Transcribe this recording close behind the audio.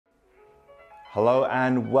Hello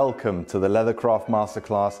and welcome to the Leathercraft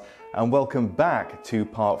Masterclass, and welcome back to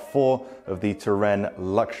part 4 of the Turenne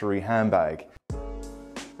Luxury Handbag.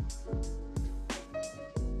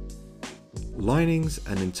 Linings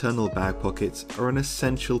and internal bag pockets are an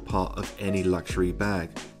essential part of any luxury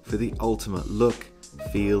bag for the ultimate look,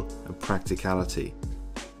 feel and practicality.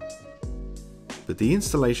 But the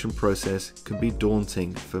installation process can be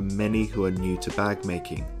daunting for many who are new to bag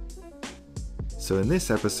making. So in this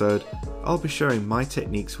episode, I'll be sharing my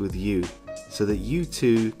techniques with you so that you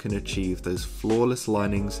too can achieve those flawless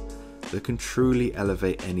linings that can truly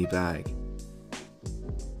elevate any bag.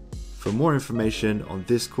 For more information on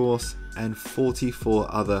this course and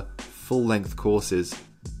 44 other full-length courses,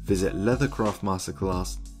 visit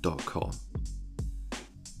leathercraftmasterclass.com.